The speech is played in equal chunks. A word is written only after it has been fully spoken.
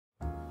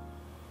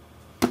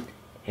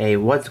Hey,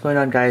 what's going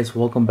on guys?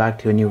 Welcome back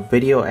to a new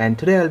video, and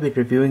today I'll be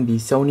reviewing the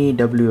Sony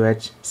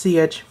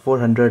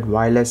WH-CH400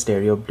 wireless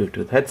stereo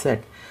Bluetooth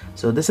headset.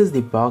 So this is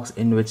the box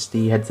in which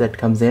the headset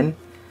comes in.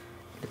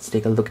 Let's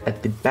take a look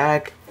at the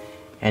back,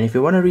 and if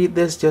you want to read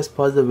this, just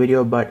pause the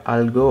video, but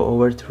I'll go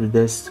over through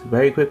this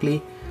very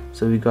quickly.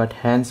 So we got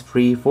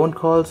hands-free phone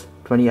calls,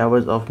 20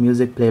 hours of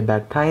music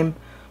playback time,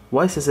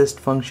 voice assist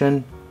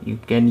function, you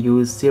can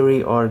use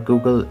Siri or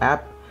Google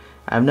app.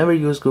 I've never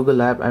used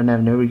Google app and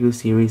I've never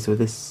used Siri, so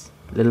this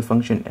little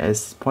function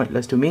is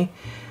pointless to me.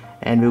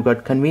 And we've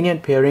got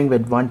convenient pairing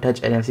with one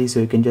touch NFC, so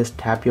you can just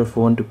tap your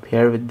phone to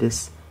pair with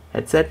this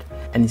headset.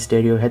 And the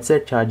stereo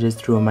headset charges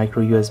through a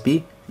micro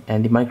USB,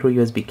 and the micro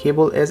USB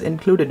cable is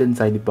included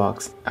inside the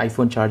box.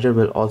 iPhone charger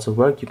will also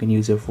work. You can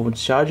use your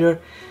phone's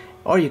charger,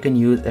 or you can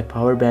use a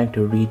power bank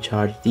to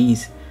recharge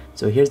these.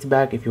 So here's the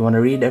back. If you want to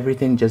read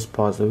everything, just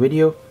pause the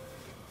video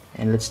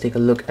and let's take a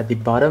look at the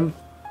bottom.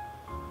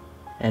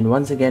 And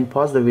once again,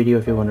 pause the video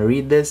if you want to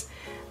read this.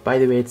 By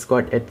the way, it's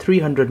got a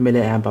 300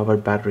 milliamp hour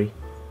battery.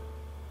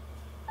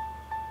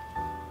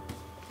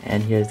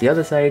 And here's the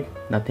other side.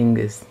 Nothing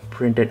is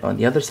printed on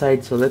the other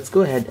side, so let's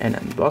go ahead and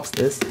unbox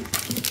this.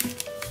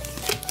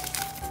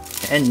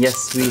 And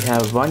yes, we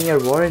have 1 year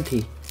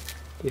warranty,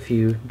 if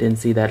you didn't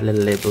see that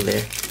little label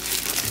there.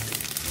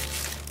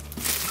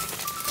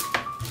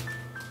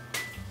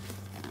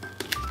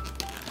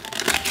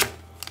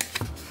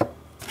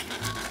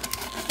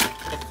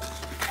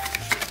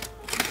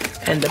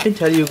 And let me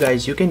tell you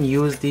guys, you can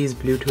use these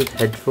Bluetooth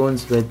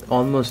headphones with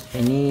almost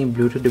any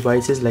Bluetooth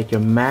devices like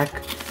your Mac,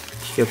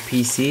 your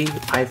PC,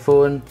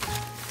 iPhone,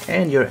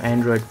 and your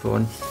Android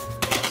phone.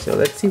 So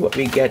let's see what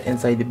we get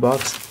inside the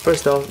box.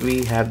 First off,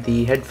 we have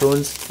the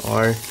headphones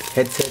or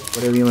headset,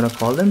 whatever you want to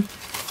call them.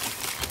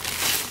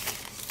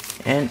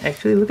 And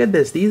actually look at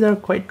this, these are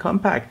quite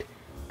compact.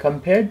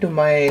 Compared to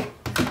my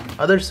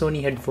other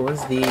Sony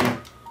headphones, the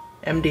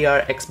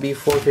MDR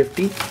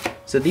XB450.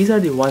 So these are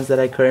the ones that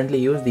I currently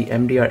use, the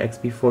MDR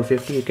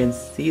XB450. You can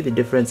see the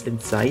difference in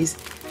size.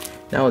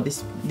 Now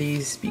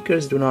these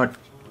speakers do not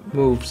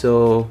move,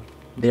 so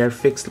they are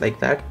fixed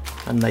like that.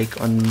 Unlike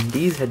on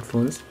these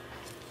headphones,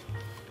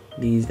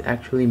 these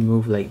actually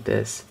move like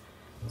this.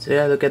 So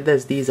yeah, look at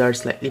this. These are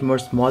slightly more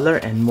smaller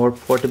and more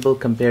portable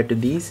compared to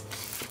these.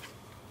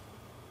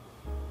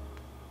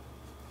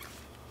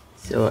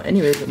 So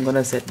anyways, I'm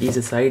gonna set these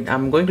aside.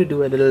 I'm going to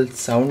do a little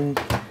sound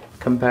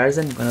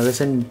comparison. I'm gonna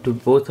listen to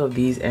both of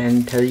these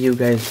and tell you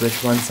guys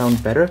which one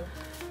sound better.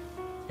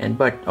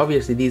 But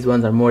obviously these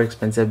ones are more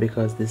expensive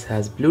because this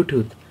has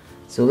Bluetooth.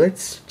 So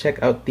let's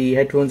check out the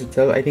headphones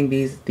itself. I think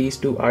these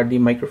two are the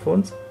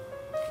microphones.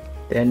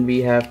 Then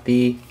we have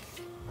the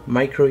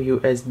micro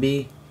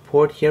USB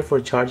port here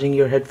for charging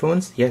your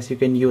headphones. Yes, you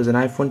can use an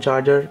iPhone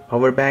charger,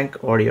 power bank,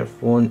 or your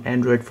phone,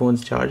 Android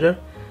phone's charger.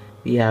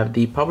 We have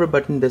the power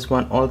button. This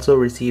one also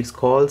receives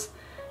calls,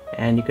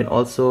 and you can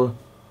also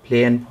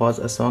play and pause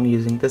a song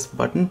using this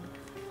button.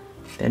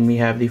 Then we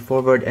have the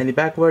forward and the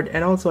backward,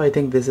 and also I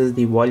think this is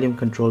the volume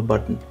control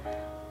button.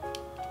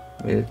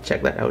 We'll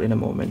check that out in a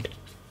moment.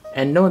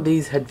 And no,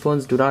 these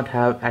headphones do not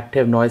have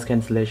active noise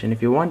cancellation.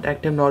 If you want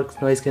active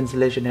noise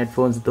cancellation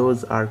headphones,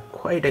 those are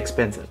quite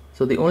expensive.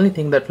 So the only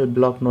thing that will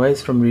block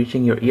noise from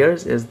reaching your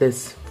ears is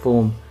this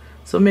foam.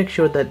 So make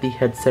sure that the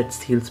headset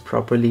seals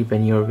properly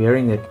when you're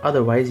wearing it.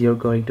 Otherwise, you're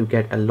going to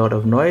get a lot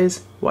of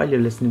noise while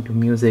you're listening to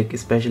music,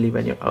 especially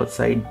when you're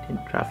outside in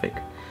traffic.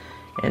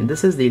 And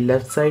this is the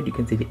left side. You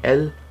can see the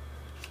L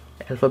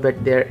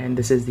alphabet there, and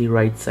this is the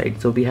right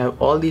side. So we have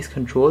all these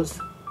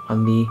controls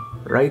on the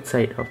right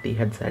side of the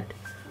headset.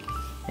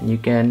 And you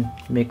can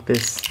make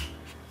this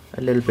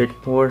a little bit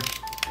more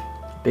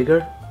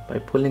bigger by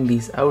pulling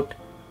these out.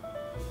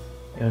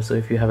 Yeah, so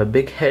if you have a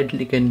big head,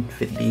 you can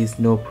fit these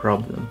no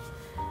problem.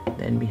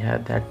 Then we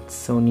have that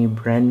Sony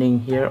branding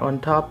here on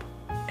top,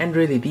 and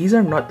really these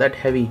are not that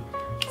heavy.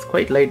 It's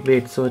quite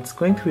lightweight, so it's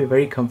going to be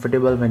very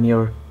comfortable when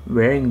you're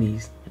wearing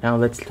these. Now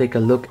let's take a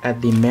look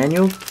at the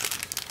manual.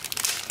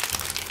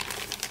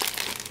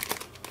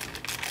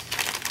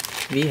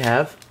 We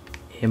have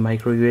a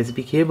micro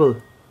USB cable.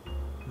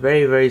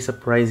 Very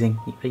surprising.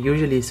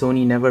 Usually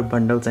Sony never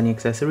bundles any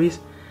accessories,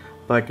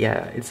 but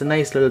yeah, it's a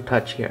nice little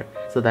touch here,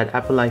 so that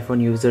Apple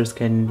iPhone users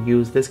can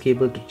use this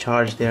cable to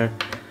charge their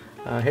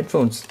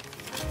headphones.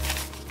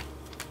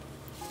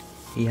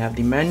 We have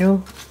the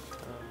manual.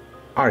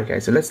 Alright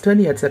guys, so let's turn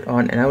the headset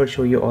on and I will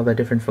show you all the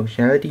different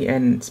functionality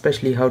and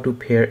especially how to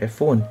pair a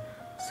phone.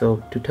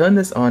 So to turn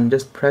this on,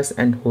 just press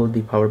and hold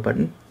the power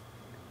button,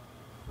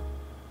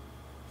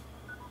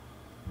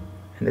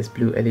 and this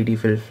blue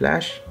LED will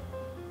flash.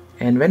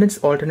 And when it's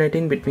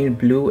alternating between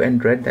blue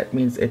and red, that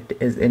means it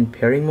is in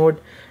pairing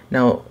mode.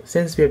 Now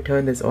since we have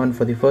turned this on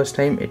for the first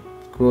time, it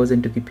goes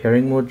into the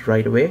pairing mode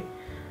right away.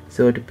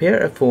 So to pair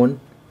a phone,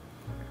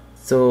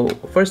 so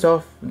first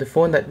off, the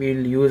phone that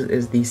we'll use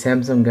is the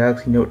Samsung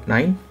Galaxy Note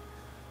 9.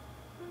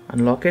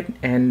 Unlock it,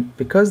 and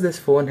because this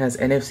phone has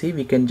NFC,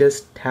 we can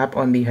just tap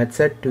on the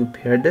headset to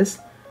pair this.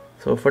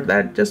 So for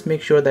that, just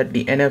make sure that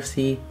the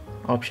NFC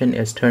option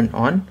is turned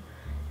on,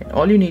 and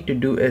all you need to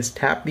do is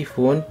tap the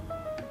phone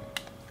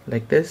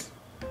like this,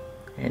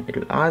 and it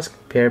will ask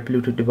pair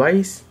Bluetooth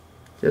device.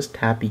 Just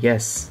tap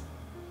yes.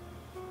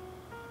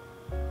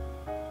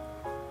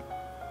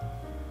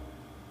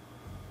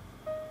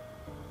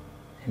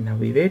 And now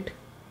we wait.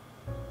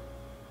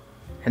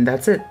 And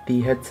that's it,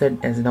 the headset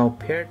is now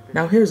paired.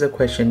 Now here's a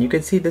question, you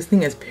can see this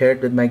thing is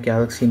paired with my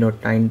Galaxy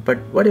Note 9, but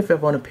what if I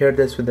want to pair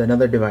this with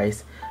another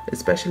device,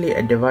 especially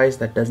a device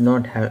that does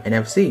not have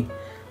NFC?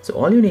 So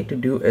all you need to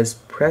do is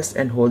press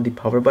and hold the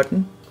power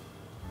button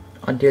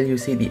until you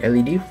see the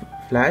LED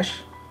flash.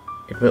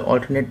 It will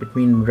alternate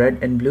between red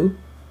and blue.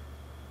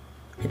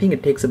 I think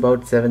it takes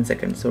about 7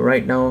 seconds. So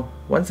right now,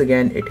 once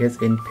again, it is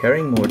in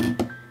pairing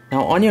mode.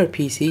 Now on your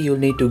PC, you'll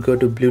need to go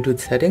to Bluetooth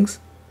settings.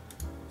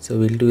 So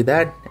we'll do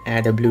that,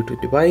 add a Bluetooth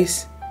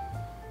device,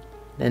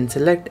 then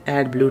select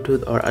add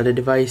Bluetooth or other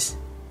device,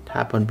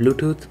 tap on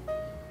Bluetooth,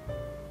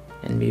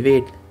 and we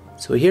wait.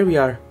 So here we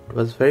are, it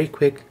was very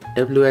quick,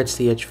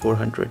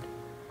 WH-CH400.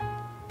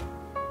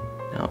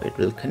 Now it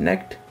will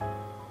connect.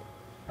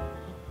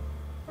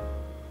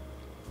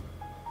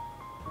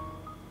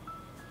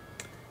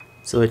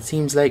 So it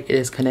seems like it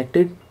is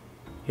connected.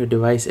 Your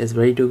device is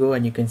ready to go,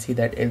 and you can see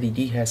that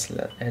LED has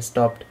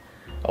stopped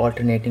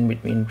alternating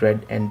between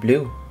red and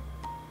blue.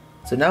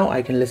 So now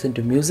I can listen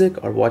to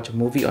music or watch a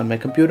movie on my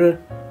computer.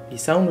 The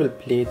sound will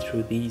play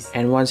through these.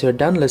 And once you're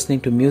done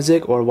listening to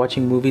music or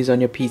watching movies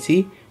on your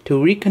PC, to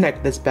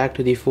reconnect this back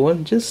to the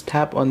phone, just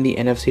tap on the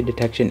NFC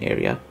detection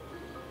area.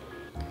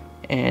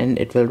 And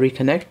it will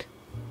reconnect.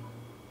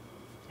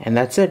 And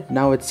that's it,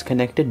 now it's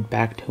connected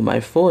back to my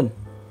phone.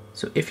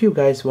 So if you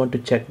guys want to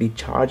check the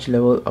charge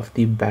level of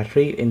the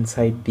battery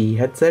inside the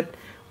headset,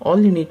 all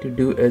you need to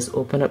do is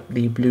open up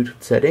the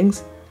Bluetooth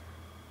settings.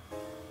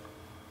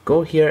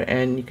 Go here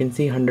and you can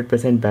see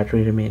 100%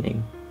 battery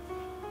remaining.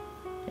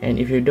 And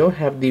if you don't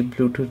have the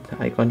Bluetooth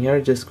icon here,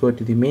 just go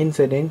to the main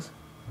settings,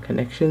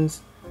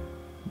 connections,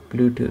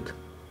 Bluetooth,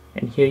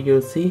 and here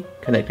you'll see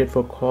connected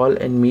for call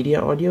and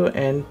media audio,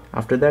 and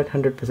after that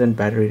 100%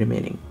 battery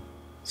remaining.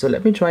 So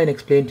let me try and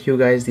explain to you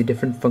guys the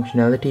different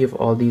functionality of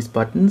all these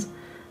buttons.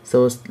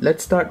 So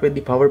let's start with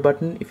the power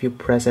button. If you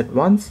press it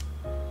once,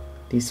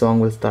 the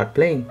song will start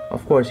playing.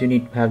 Of course, you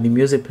need to have the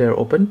music player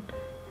open.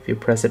 If you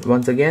press it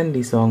once again,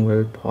 the song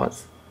will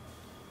pause.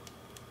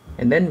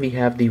 And then we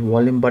have the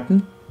volume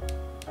button.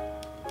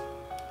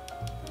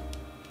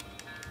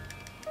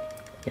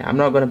 Yeah, I'm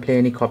not going to play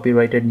any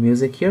copyrighted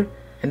music here.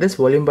 And this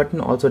volume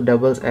button also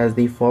doubles as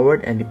the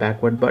forward and the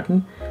backward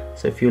button.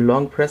 So if you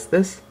long press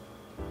this,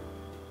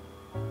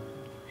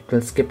 it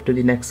will skip to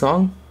the next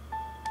song.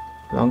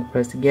 Long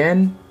press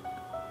again,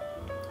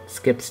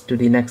 skips to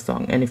the next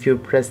song. And if you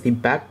press the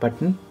back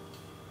button,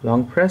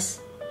 long press,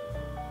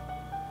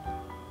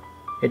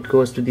 it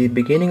goes to the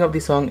beginning of the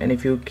song, and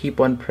if you keep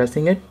on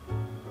pressing it,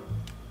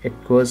 it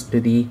goes to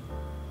the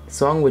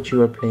song which you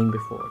were playing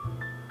before.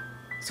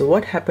 So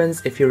what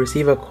happens if you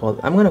receive a call?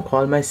 I'm going to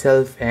call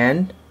myself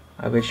and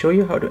I will show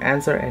you how to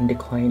answer and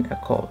decline a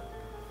call.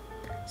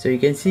 So you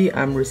can see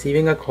I'm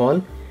receiving a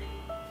call,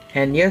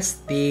 and yes,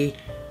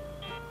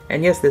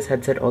 this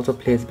headset also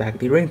plays back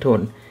the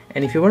ringtone.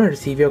 And if you want to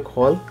receive your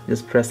call,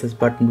 just press this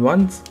button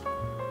once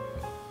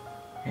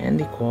and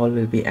the call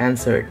will be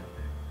answered.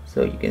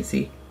 So you can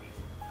see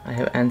I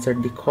have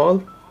answered the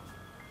call.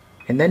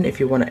 And then if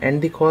you want to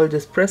end the call,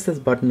 just press this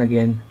button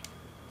again.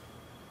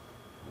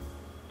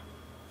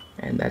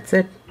 And that's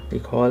it. The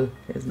call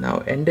is now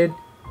ended.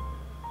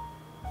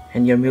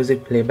 And your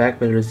music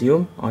playback will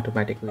resume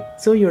automatically.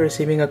 So you're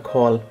receiving a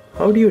call.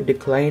 How do you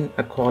decline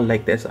a call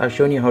like this? I've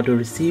shown you how to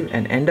receive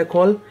and end a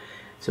call.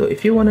 So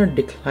if you want to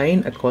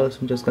decline a call, so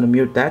I'm just going to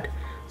mute that.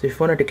 So if you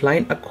want to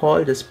decline a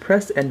call, just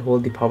press and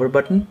hold the power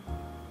button.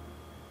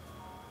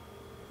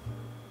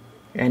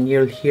 And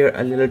you'll hear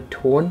a little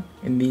tone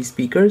in these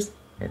speakers.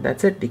 And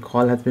that's it. The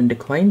call has been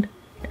declined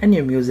and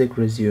your music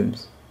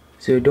resumes.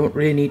 So you don't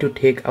really need to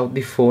take out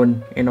the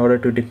phone in order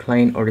to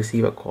decline or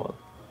receive a call.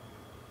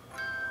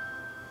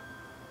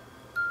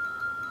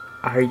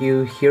 Are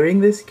you hearing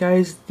this,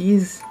 guys?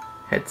 These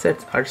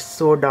headsets are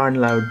so darn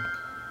loud.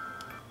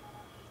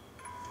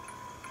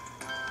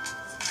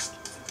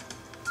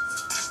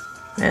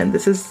 Man,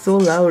 this is so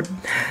loud.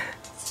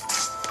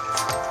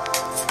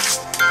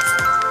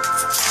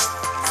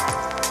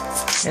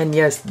 And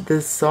yes,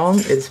 this song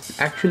is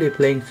actually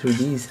playing through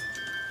these.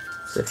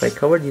 So if I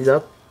cover these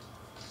up,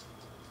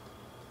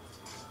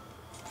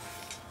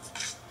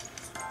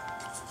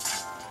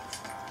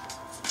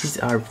 these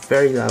are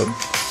very loud.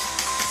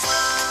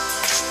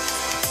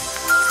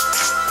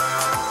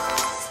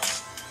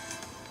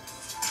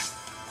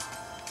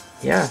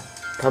 Yeah,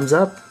 thumbs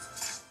up.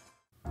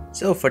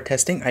 So for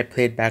testing, I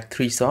played back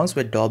 3 songs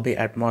with Dolby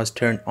Atmos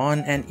turned on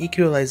and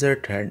equalizer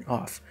turned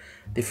off.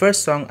 The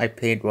first song I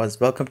played was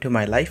Welcome to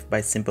My Life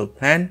by Simple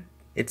Plan.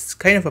 It's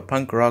kind of a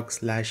punk rock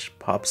 /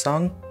 pop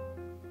song.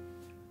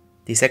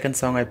 The second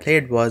song I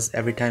played was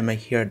Every Time I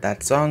Hear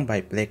That Song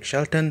by Blake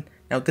Shelton.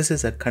 Now this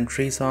is a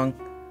country song.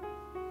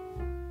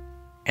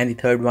 And the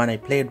third one I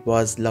played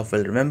was Love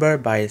Will Remember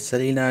by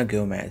Selena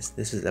Gomez.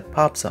 This is a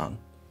pop song.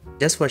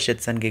 Just for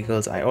shits and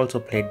giggles, I also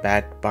played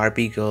back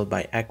Barbie Girl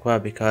by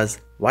Aqua because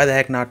why the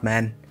heck not,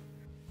 man?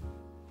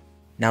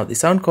 Now the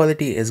sound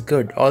quality is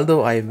good,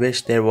 although I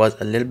wish there was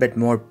a little bit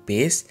more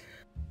bass.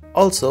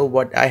 Also,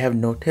 what I have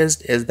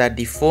noticed is that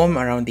the foam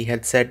around the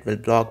headset will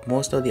block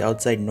most of the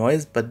outside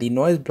noise, but the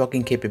noise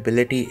blocking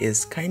capability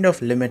is kind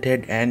of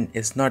limited and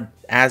is not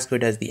as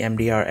good as the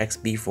MDR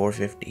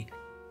XB450.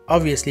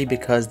 Obviously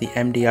because the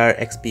MDR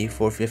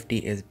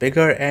XB450 is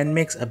bigger and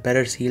makes a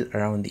better seal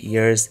around the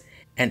ears,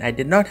 and I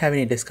did not have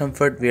any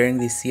discomfort wearing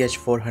the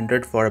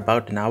CH400 for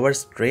about an hour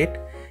straight,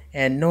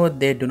 and no,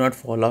 they do not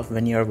fall off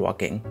when you are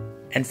walking.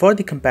 And for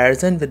the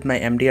comparison with my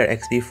MDR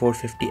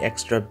XB450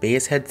 extra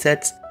bass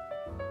headsets,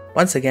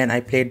 once again I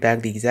played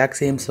back the exact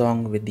same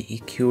song with the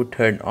EQ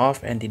turned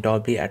off and the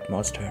Dolby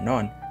Atmos turned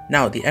on.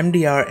 Now the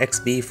MDR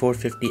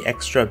XB450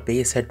 extra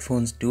bass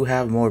headphones do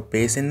have more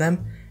bass in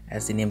them,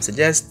 as the name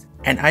suggests,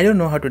 and I don't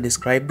know how to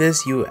describe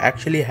this. You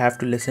actually have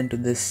to listen to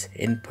this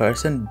in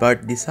person,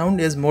 but the sound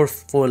is more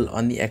full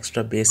on the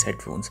extra bass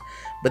headphones.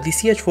 But the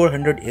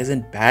CH400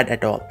 isn't bad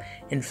at all.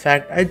 In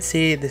fact, I'd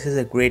say this is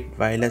a great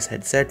wireless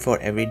headset for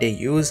everyday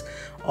use.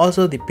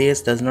 Also, the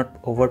bass does not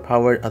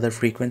overpower other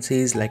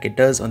frequencies like it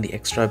does on the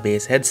extra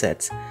bass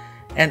headsets.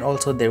 And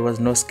also there was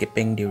no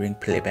skipping during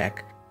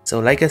playback. So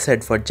like I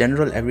said, for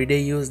general everyday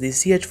use, the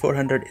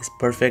CH400 is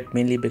perfect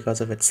mainly because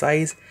of its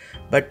size.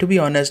 But to be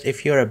honest,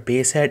 if you're a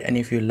bass head and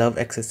if you love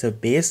excessive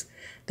bass,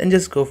 then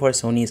just go for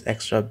Sony's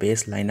extra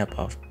bass lineup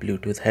of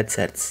Bluetooth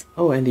headsets.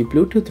 Oh, and the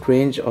Bluetooth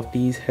range of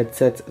these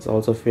headsets is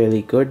also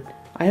fairly good.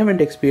 I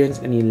haven't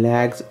experienced any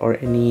lags or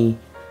any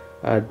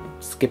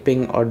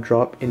skipping or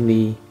drop in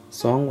the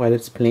song while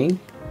it's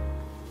playing.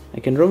 I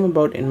can roam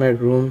about in my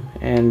room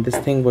and this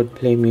thing would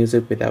play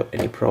music without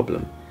any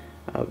problem.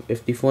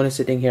 If the phone is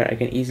sitting here, I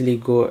can easily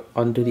go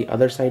onto the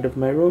other side of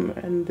my room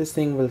and this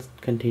thing will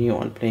continue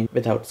on playing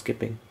without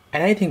skipping.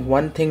 And I think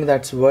one thing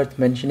that's worth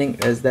mentioning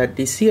is that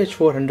the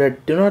CH400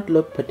 do not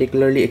look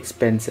particularly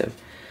expensive.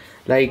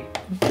 Like,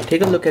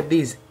 take a look at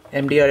these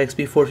MDR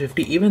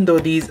XB450. Even though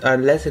these are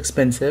less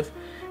expensive,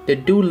 they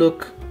do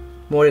look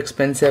more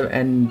expensive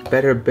and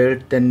better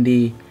built than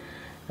the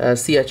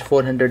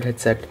CH400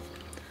 headset.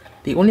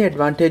 The only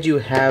advantage you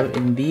have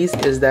in these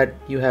is that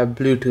you have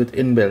Bluetooth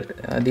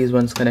inbuilt. These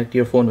ones connect to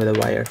your phone with a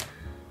wire.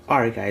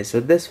 Alright guys, so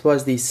this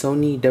was the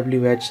Sony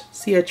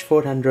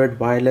WH-CH400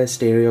 wireless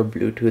stereo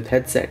Bluetooth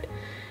headset.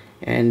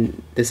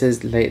 And this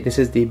is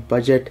the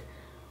budget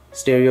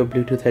stereo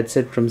Bluetooth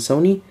headset from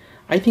Sony.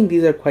 I think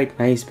these are quite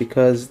nice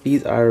because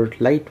these are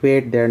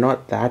lightweight, they're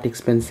not that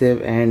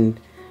expensive, and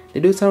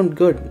they do sound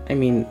good. I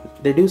mean,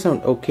 they do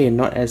sound okay,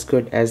 not as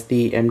good as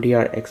the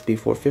MDR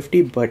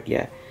XB450, but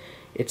yeah,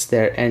 it's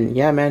there. And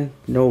yeah man,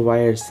 no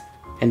wires.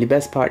 And the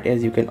best part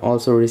is you can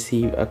also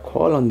receive a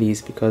call on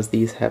these because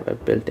these have a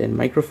built-in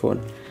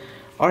microphone.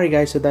 Alright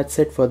guys, so that's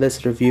it for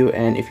this review,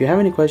 and if you have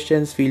any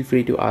questions, feel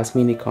free to ask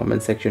me in the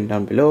comment section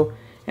down below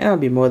and I'll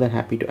be more than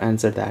happy to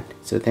answer that.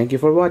 So thank you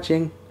for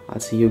watching.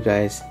 I'll see you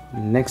guys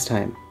next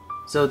time.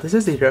 So this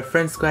is the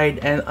reference guide,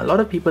 and a lot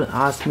of people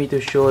ask me to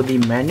show the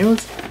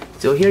manuals.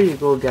 So here you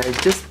go guys,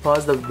 just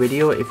pause the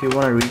video if you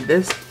want to read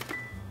this.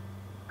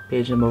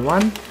 Page number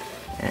 1,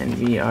 and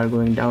we are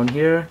going down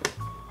here,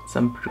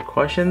 some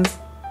precautions.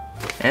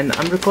 And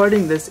I'm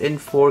recording this in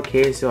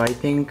 4K, so I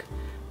think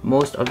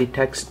most of the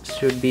text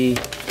should be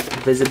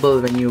visible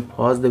when you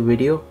pause the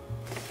video.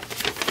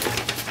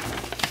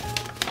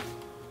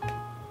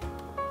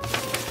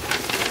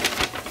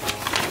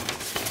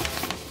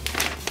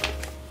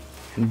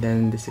 And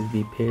then this is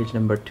the page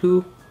number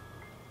 2.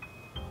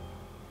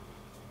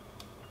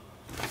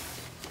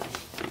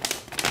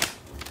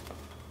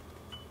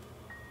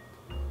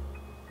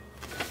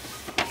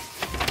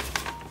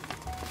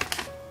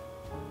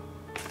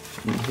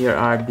 And here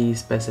are the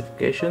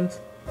specifications.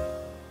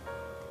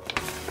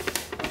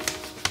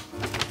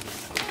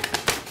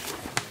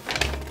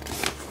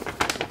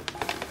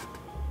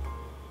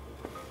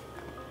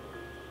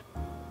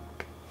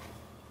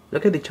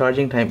 Look at the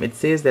charging time. It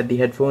says that the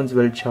headphones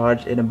will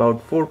charge in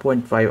about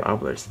 4.5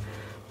 hours.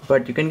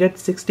 But you can get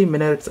 60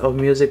 minutes of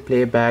music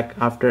playback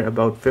after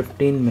about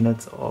 15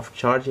 minutes of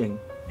charging.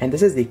 And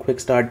this is the quick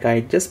start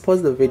guide. Just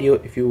pause the video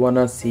if you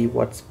wanna see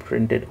what's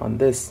printed on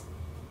this.